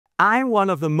I'm one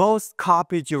of the most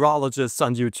copied urologists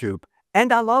on YouTube,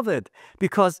 and I love it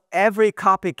because every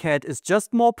copycat is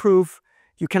just more proof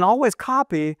you can always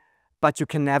copy, but you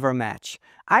can never match.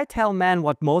 I tell men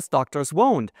what most doctors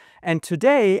won't, and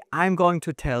today I'm going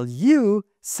to tell you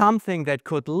something that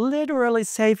could literally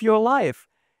save your life.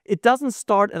 It doesn't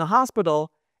start in a hospital,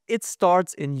 it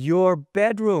starts in your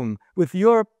bedroom with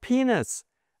your penis.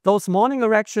 Those morning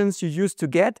erections you used to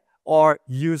get or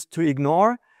used to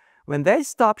ignore, when they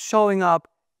stop showing up,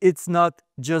 it's not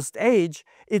just age,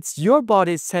 it's your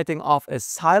body setting off a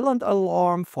silent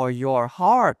alarm for your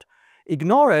heart.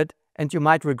 Ignore it and you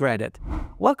might regret it.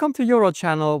 Welcome to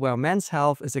UroChannel, where men's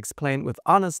health is explained with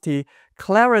honesty,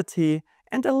 clarity,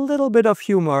 and a little bit of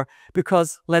humor,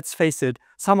 because let's face it,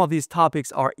 some of these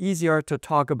topics are easier to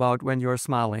talk about when you're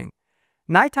smiling.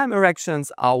 Nighttime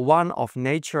erections are one of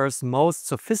nature's most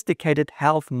sophisticated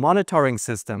health monitoring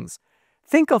systems.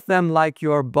 Think of them like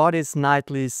your body's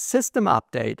nightly system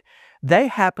update. They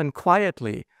happen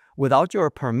quietly, without your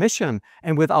permission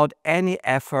and without any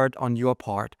effort on your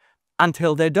part,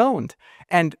 until they don't.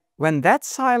 And when that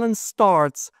silence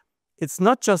starts, it's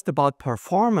not just about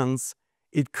performance,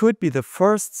 it could be the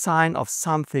first sign of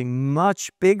something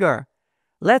much bigger.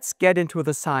 Let's get into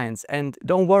the science, and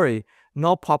don't worry,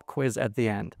 no pop quiz at the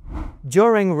end.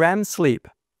 During REM sleep,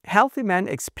 healthy men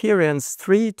experience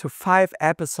 3 to 5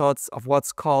 episodes of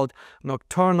what's called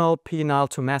nocturnal penile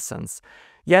tumescence.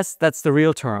 Yes, that's the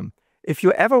real term. If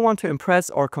you ever want to impress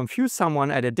or confuse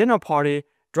someone at a dinner party,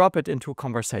 drop it into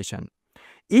conversation.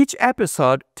 Each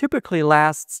episode typically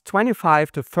lasts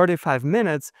 25 to 35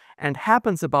 minutes and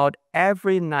happens about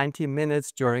every 90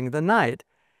 minutes during the night.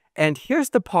 And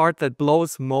here's the part that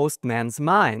blows most men's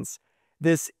minds.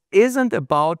 This isn't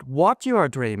about what you are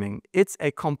dreaming, it's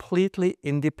a completely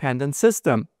independent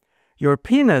system. Your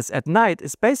penis at night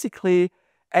is basically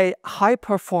a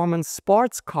high-performance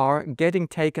sports car getting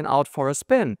taken out for a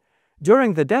spin.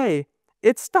 During the day,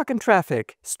 it's stuck in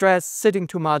traffic, stress, sitting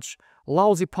too much,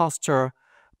 lousy posture.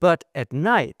 But at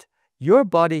night, your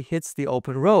body hits the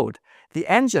open road. The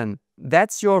engine,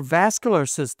 that's your vascular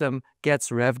system,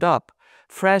 gets revved up.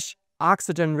 Fresh,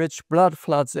 oxygen-rich blood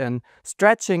floods in,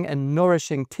 stretching and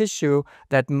nourishing tissue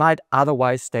that might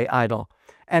otherwise stay idle.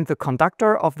 And the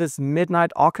conductor of this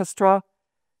midnight orchestra?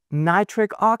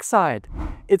 Nitric oxide.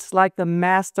 It's like the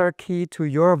master key to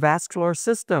your vascular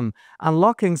system,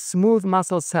 unlocking smooth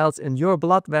muscle cells in your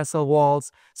blood vessel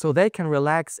walls so they can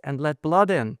relax and let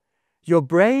blood in. Your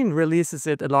brain releases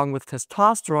it along with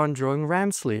testosterone during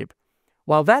REM sleep.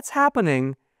 While that's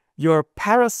happening, your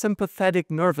parasympathetic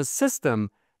nervous system,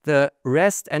 the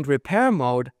rest and repair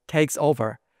mode, takes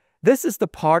over. This is the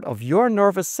part of your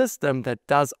nervous system that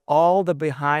does all the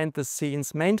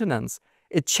behind-the-scenes maintenance.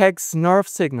 It checks nerve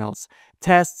signals,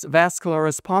 tests vascular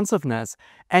responsiveness,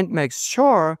 and makes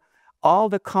sure all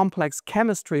the complex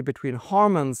chemistry between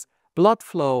hormones, blood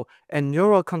flow, and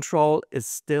neural control is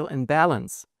still in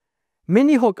balance.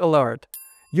 Mini hook alert!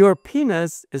 Your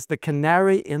penis is the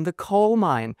canary in the coal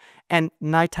mine, and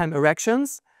nighttime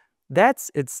erections?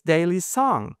 That's its daily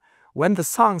song. When the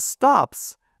song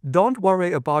stops, don't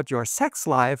worry about your sex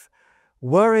life,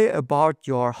 worry about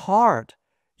your heart.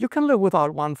 You can live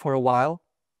without one for a while,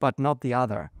 but not the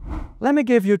other. Let me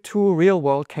give you 2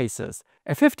 real-world cases.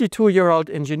 A 52-year-old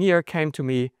engineer came to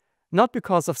me not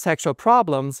because of sexual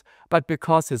problems, but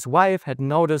because his wife had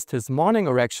noticed his morning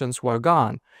erections were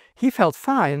gone. He felt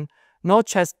fine, no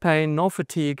chest pain, no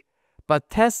fatigue, but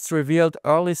tests revealed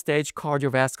early-stage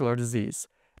cardiovascular disease.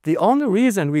 The only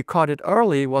reason we caught it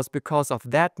early was because of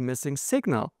that missing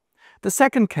signal. The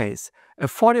second case, a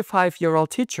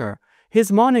 45-year-old teacher,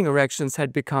 his morning erections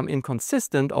had become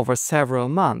inconsistent over several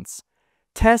months.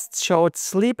 Tests showed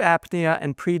sleep apnea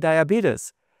and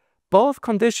prediabetes. Both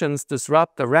conditions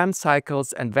disrupt the REM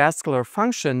cycles and vascular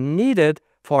function needed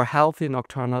for healthy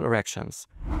nocturnal erections.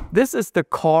 This is the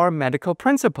core medical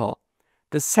principle.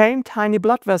 The same tiny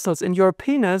blood vessels in your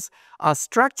penis are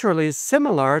structurally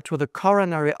similar to the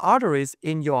coronary arteries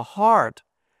in your heart.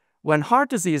 When heart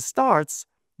disease starts,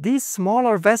 these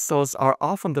smaller vessels are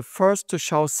often the first to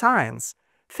show signs.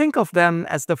 Think of them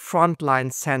as the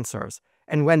frontline sensors,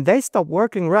 and when they stop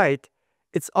working right,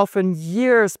 it's often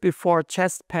years before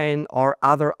chest pain or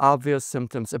other obvious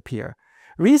symptoms appear.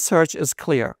 Research is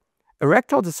clear.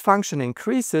 Erectile dysfunction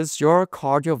increases your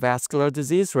cardiovascular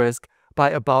disease risk by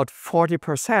about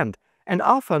 40%, and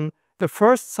often the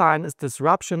first sign is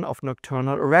disruption of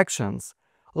nocturnal erections,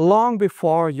 long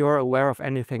before you're aware of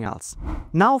anything else.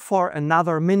 Now for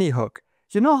another mini hook.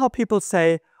 You know how people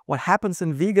say, what happens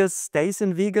in Vegas stays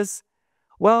in Vegas?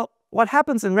 Well, what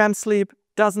happens in REM sleep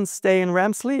doesn't stay in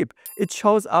REM sleep. It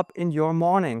shows up in your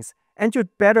mornings. and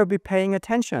you'd better be paying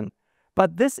attention.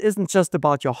 But this isn't just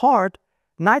about your heart.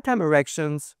 Nighttime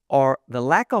erections, or the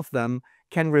lack of them,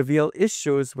 can reveal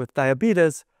issues with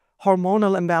diabetes,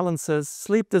 hormonal imbalances,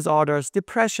 sleep disorders,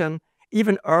 depression,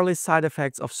 even early side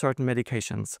effects of certain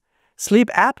medications. Sleep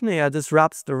apnea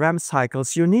disrupts the REM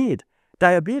cycles you need.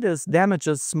 Diabetes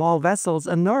damages small vessels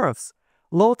and nerves.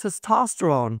 Low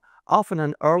testosterone, often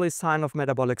an early sign of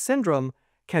metabolic syndrome,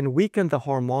 can weaken the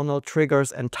hormonal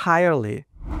triggers entirely.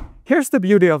 Here's the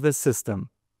beauty of this system.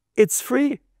 It's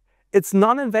free, it's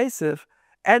non-invasive,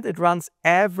 and it runs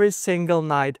every single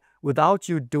night without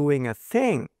you doing a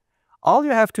thing. All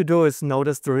you have to do is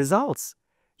notice the results.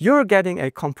 You're getting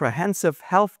a comprehensive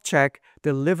health check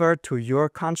delivered to your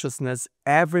consciousness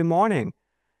every morning.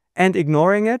 And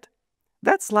ignoring it?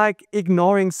 That's like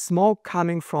ignoring smoke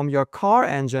coming from your car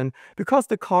engine because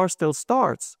the car still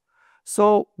starts.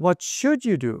 So what should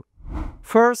you do?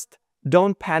 First,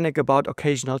 don't panic about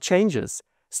occasional changes.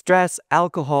 Stress,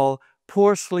 alcohol,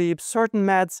 poor sleep, certain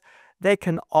meds, they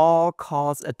can all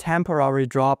cause a temporary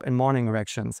drop in morning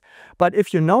erections. But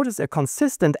if you notice a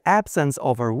consistent absence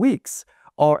over weeks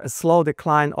or a slow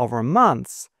decline over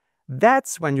months,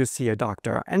 that's when you see a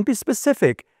doctor. And be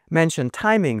specific. Mention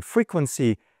timing,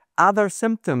 frequency, other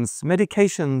symptoms,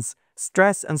 medications,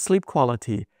 stress and sleep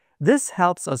quality. This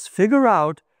helps us figure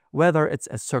out whether it's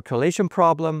a circulation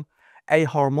problem, a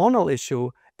hormonal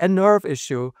issue, a nerve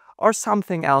issue, or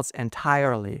something else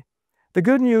entirely. The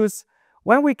good news,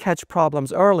 when we catch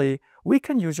problems early, we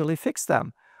can usually fix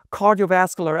them.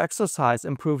 Cardiovascular exercise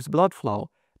improves blood flow.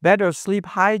 Better sleep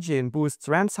hygiene boosts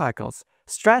REM cycles.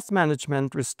 Stress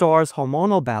management restores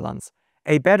hormonal balance.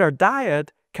 A better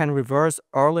diet can reverse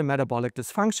early metabolic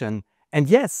dysfunction. And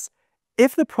yes,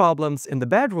 if the problem's in the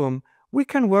bedroom, we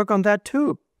can work on that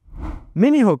too.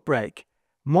 Mini hook break.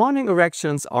 Morning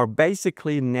erections are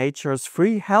basically nature's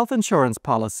free health insurance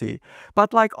policy.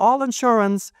 But like all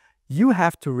insurance, you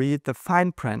have to read the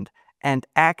fine print and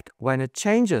act when it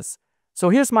changes. So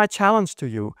here's my challenge to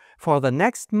you. For the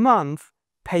next month,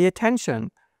 pay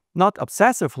attention. Not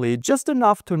obsessively, just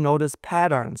enough to notice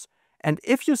patterns. And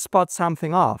if you spot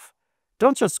something off,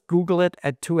 don't just Google it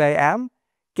at 2 a.m.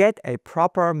 Get a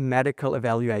proper medical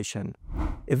evaluation.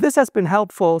 If this has been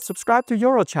helpful, subscribe to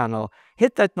UroChannel.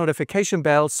 Hit that notification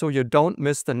bell so you don't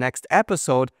miss the next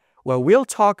episode, where we'll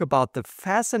talk about the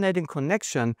fascinating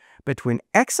connection between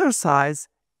exercise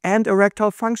and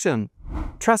erectile function.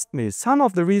 Trust me, some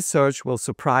of the research will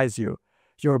surprise you.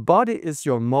 Your body is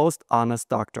your most honest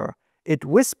doctor. It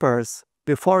whispers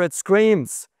before it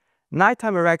screams.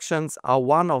 Nighttime erections are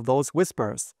one of those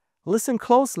whispers. Listen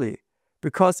closely,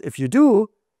 because if you do,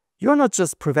 you're not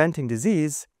just preventing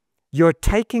disease, you're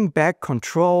taking back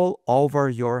control over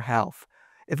your health.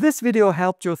 If this video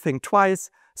helped you think twice,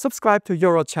 subscribe to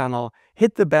UroChannel,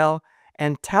 hit the bell,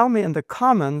 and tell me in the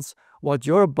comments what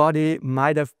your body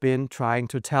might have been trying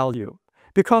to tell you.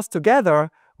 Because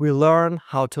together, we learn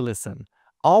how to listen.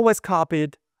 Always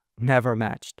copied, never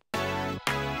matched.